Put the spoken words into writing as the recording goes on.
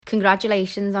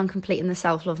Congratulations on completing the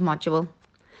self-love module.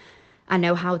 I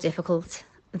know how difficult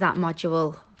that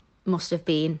module must have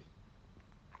been.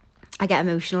 I get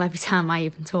emotional every time I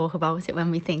even talk about it when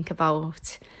we think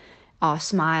about our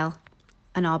smile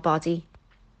and our body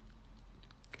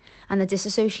and the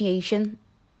disassociation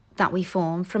that we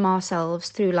form from ourselves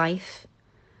through life,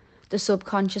 the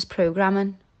subconscious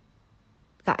programming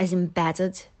that is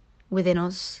embedded within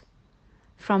us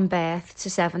from birth to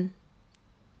 7.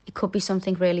 It could be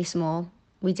something really small.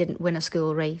 We didn't win a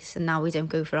school race and now we don't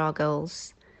go for our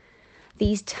goals.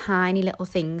 These tiny little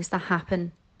things that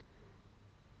happen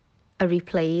are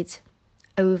replayed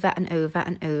over and over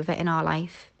and over in our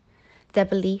life. They're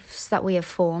beliefs that we have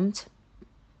formed.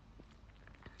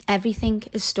 Everything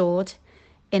is stored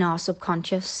in our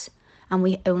subconscious and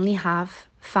we only have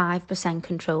 5%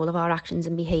 control of our actions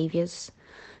and behaviours.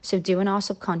 So doing our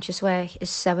subconscious work is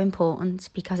so important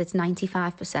because it's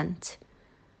 95%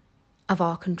 of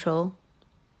our control.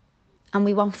 And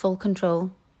we want full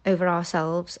control over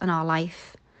ourselves and our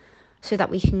life so that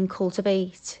we can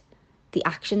cultivate the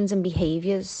actions and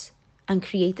behaviours and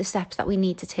create the steps that we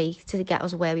need to take to get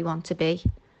us where we want to be.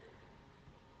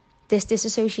 This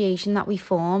disassociation that we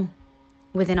form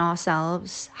within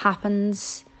ourselves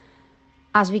happens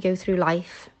as we go through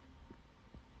life.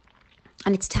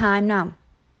 And it's time now.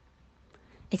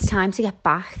 It's time to get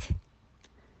back.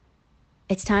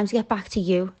 It's time to get back to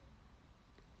you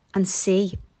and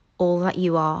see all that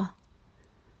you are.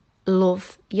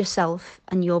 Love yourself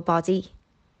and your body.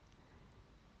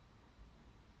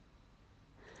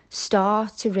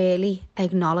 Start to really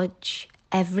acknowledge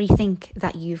everything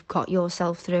that you've got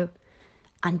yourself through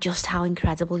and just how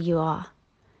incredible you are.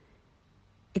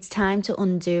 It's time to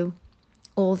undo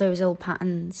all those old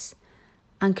patterns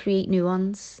and create new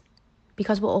ones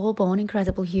because we're all born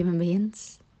incredible human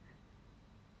beings.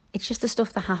 It's just the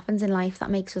stuff that happens in life that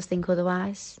makes us think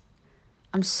otherwise.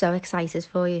 I'm so excited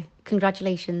for you.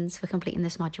 Congratulations for completing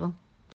this module.